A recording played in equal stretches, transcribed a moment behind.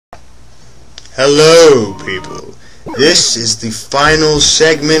Hello, people. This is the final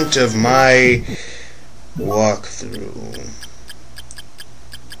segment of my walkthrough.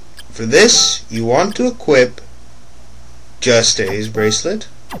 For this, you want to equip Just A's bracelet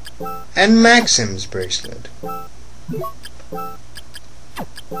and Maxim's bracelet.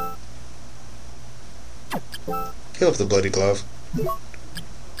 Peel off the bloody glove.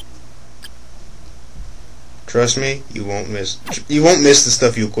 Trust me, you won't miss the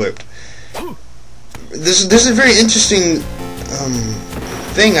stuff you equipped. There's a very interesting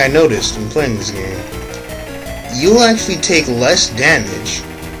thing I noticed when playing this game. You'll actually take less damage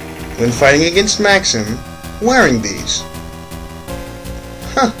when fighting against Maxim wearing these.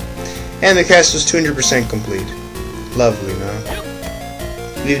 Huh. And the cast was 200% complete. Lovely,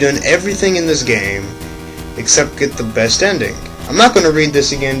 no? We've done everything in this game except get the best ending. I'm not going to read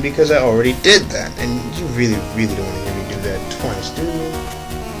this again because I already did that, and you really don't want to hear me do that twice, do you?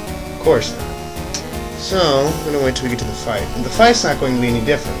 Of course not. So, I'm going to wait till we get to the fight. And the fight's not going to be any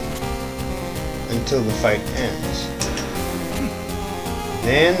different until the fight ends.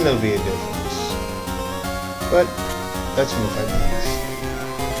 Then there'll be a difference. But that's when the fight ends.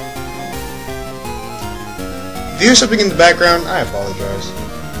 If you hear something in the background, I apologize.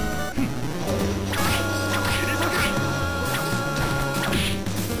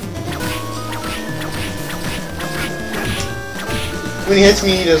 When he hits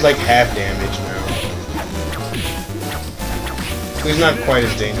me, he does like half damage now. He's not quite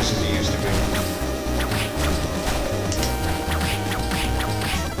as dangerous as he used to be.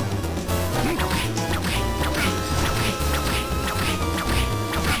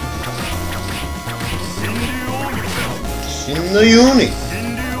 Shinnoyuni!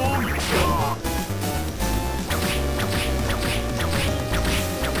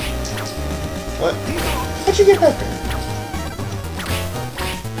 What? How'd you get back there?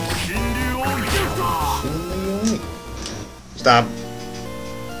 Stop.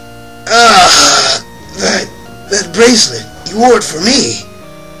 That bracelet. You wore it for me.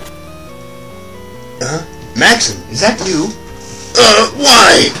 Maxim, is that you?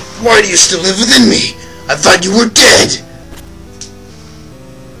 Why? Why do you still live within me? I thought you were dead.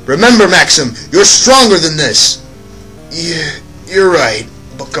 Remember, Maxim, you're stronger than this. Yeah, you're right.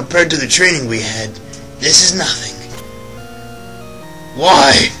 But compared to the training we had, this is nothing.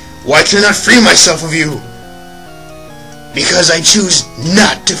 Why? Why can I not free myself of you? Because I choose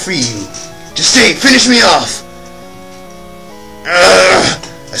not to free you. Just stay, finish me off!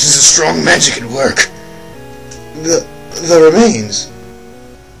 This is a strong magic at work. The remains.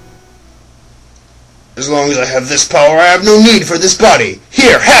 As long as I have this power, I have no need for this body.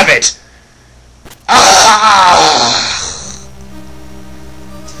 Here, have it!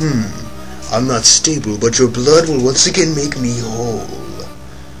 I'm not stable, but your blood will once again make me whole.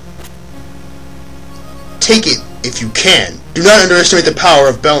 Take it. If you can, do not underestimate the power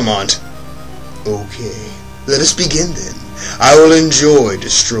of Belmont. Okay, let us begin then. I will enjoy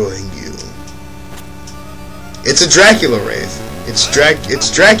destroying you. It's a Dracula Wraith. It's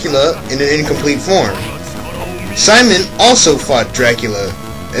Dracula in an incomplete form. Simon also fought Dracula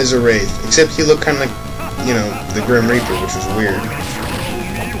as a Wraith, except he looked kind of like, you know, the Grim Reaper, which was weird.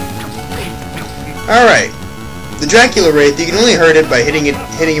 Alright, the Dracula Wraith, you can only hurt it by hitting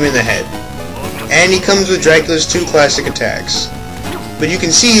him in the head. And he comes with Dracula's 2 classic attacks. But you can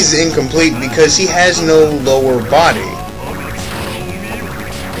see he's incomplete because he has no lower body.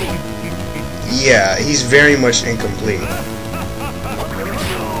 Yeah, he's very much incomplete.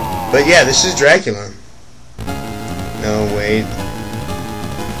 But yeah, this is Dracula. No, wait.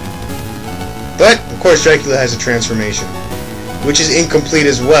 But, of course, Dracula has a transformation, which is incomplete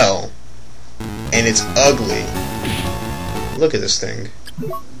as well. And it's ugly. Look at this thing.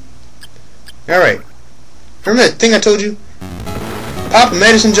 Alright. Remember that thing I told you? Pop a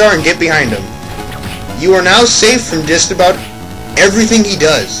medicine jar and get behind him. You are now safe from just about everything he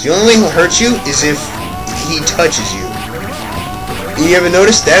does. The only thing that will hurt you is if he touches you. You ever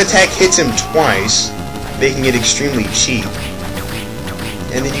notice that attack hits him twice, making it extremely cheap.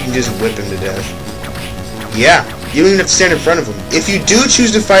 And then you can just whip him to death. Yeah, you don't even have to stand in front of him. If you do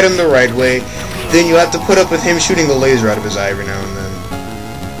choose to fight him the right way, then you have to put up with him shooting the laser out of his eye every now and then.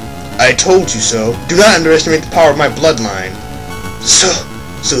 I told you so. Do not underestimate the power of my bloodline.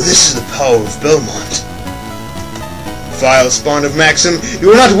 So this is the power of Belmont. Vile spawn of Maxim, you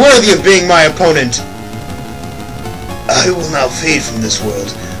are not worthy of being my opponent. I will now fade from this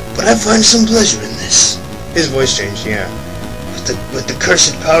world, but I find some pleasure in this. His voice changed, yeah. With the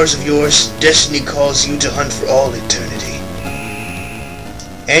cursed powers of yours, destiny calls you to hunt for all eternity.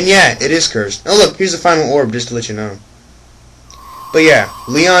 And yeah, it is cursed. Oh look, here's the final orb, just to let you know. But yeah,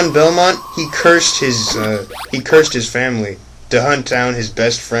 Leon Belmont, he cursed his family to hunt down his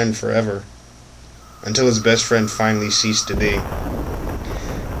best friend forever, until his best friend finally ceased to be.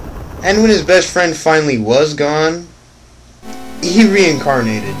 And when his best friend finally was gone, he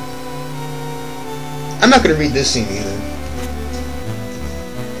reincarnated. I'm not going to read this scene either.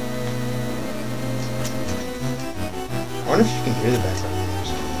 I wonder if you can hear the background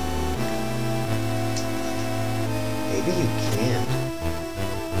music. Maybe you can't.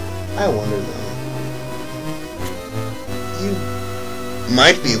 I wonder though. You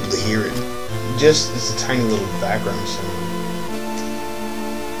might be able to hear it. Just it's a tiny little background sound.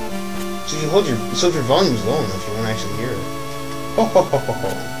 So if you hold if your volume's low enough, you won't actually hear it. Ho ho ho ho ho.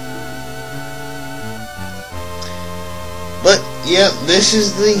 But yeah, this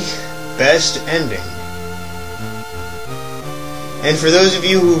is the best ending. And for those of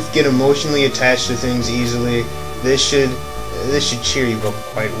you who get emotionally attached to things easily, this should cheer you up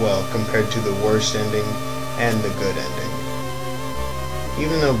quite well compared to the worst ending and the good ending.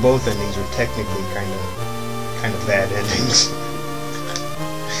 Even though both endings are technically kind of bad endings.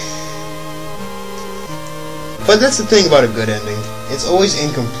 But that's the thing about a good ending. It's always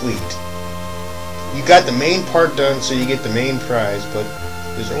incomplete. You got the main part done, so you get the main prize, but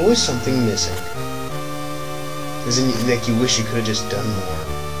there's always something missing. As in, like, you wish you could have just done more.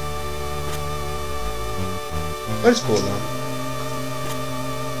 But it's cool though.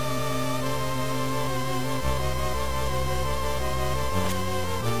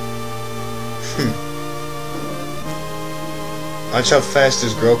 Watch how fast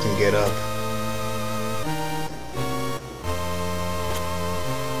this girl can get up.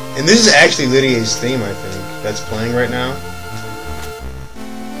 And this is actually Lydia's theme, I think, that's playing right now.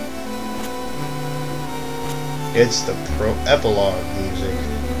 It's the epilogue music.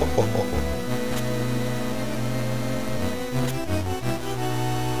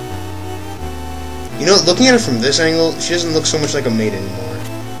 You know, looking at her from this angle, she doesn't look so much like a maid anymore.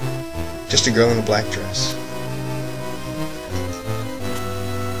 Just a girl in a black dress.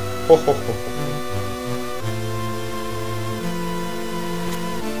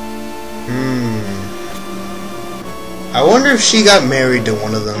 I wonder if she got married to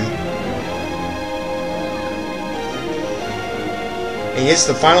one of them. And it's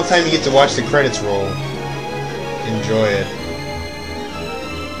the final time you get to watch the credits roll. Enjoy it.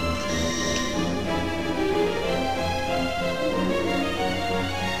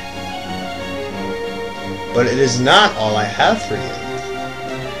 But it is not all I have for you.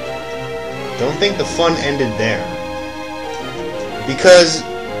 Don't think the fun ended there. Because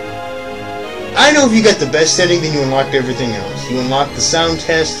I know if you got the best ending, then you unlocked everything else. You unlocked the sound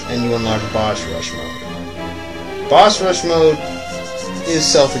test, and you unlocked boss rush mode. Boss rush mode is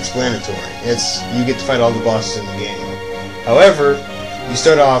self-explanatory. It's you get to fight all the bosses in the game. However, you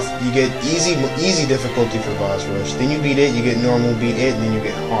start off, you get easy difficulty for boss rush. Then you beat it, you get normal, beat it, and then you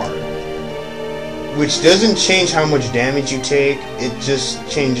get hard. Which doesn't change how much damage you take. It just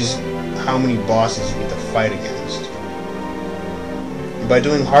changes how many bosses you get to fight against. By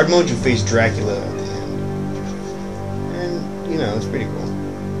doing hard mode, you face Dracula at the end. And, you know, it's pretty cool.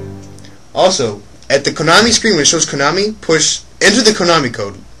 Also, at the Konami screen, when it shows Konami, enter the Konami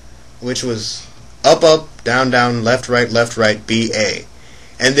code, which was up, up, down, down, left, right, B, A.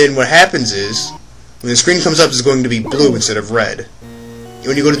 And then what happens is, when the screen comes up, it's going to be blue instead of red.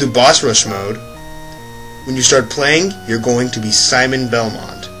 When you go to do boss rush mode, when you start playing, you're going to be Simon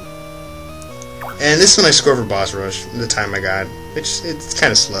Belmont. And this is when I score for boss rush, the time I got, which it's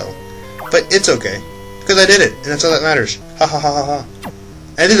kind of slow. But it's okay, because I did it, and that's all that matters. Ha ha ha ha ha.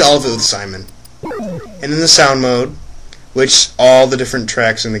 I did all of it with Simon. And in the sound mode, which all the different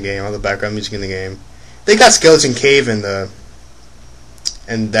tracks in the game, all the background music in the game, they got Skeleton Cave and that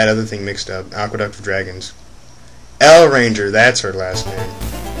other thing mixed up, Aqueduct of Dragons. L Ranger, that's her last name.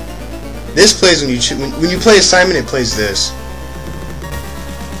 This plays when you play as Simon, it plays this.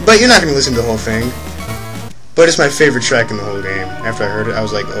 But you're not going to listen to the whole thing. But it's my favorite track in the whole game. After I heard it, I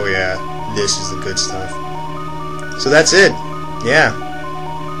was like, oh yeah, this is the good stuff. So that's it. Yeah.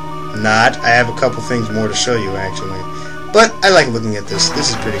 I have a couple things more to show you, actually. But I like looking at this.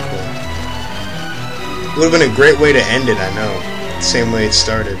 This is pretty cool. It would have been a great way to end it, I know. The same way it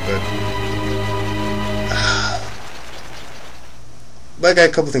started, but... But I got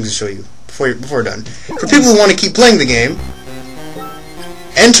a couple things to show you before we're done. For people who want to keep playing the game,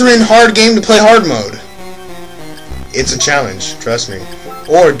 enter in hard game to play hard mode. It's a challenge, trust me.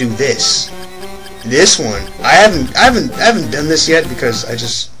 Or do this. This one, I haven't done this yet because I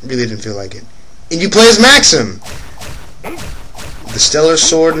just really didn't feel like it. And you play as Maxim. the stellar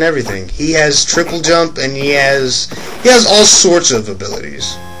sword and everything. He has triple jump, and he has all sorts of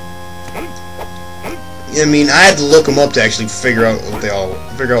abilities. I mean, I had to look them up to actually figure out what all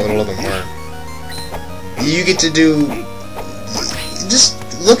of them were. You get to do, just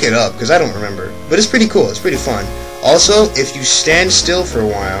look it up, because I don't remember. But it's pretty cool. It's pretty fun. Also, if you stand still for a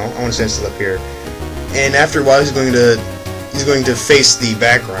while, I want to stand still up here, and after a while he's going to face the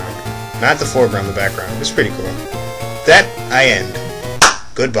background, not the foreground, the background. It's pretty cool. That I end.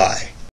 Goodbye.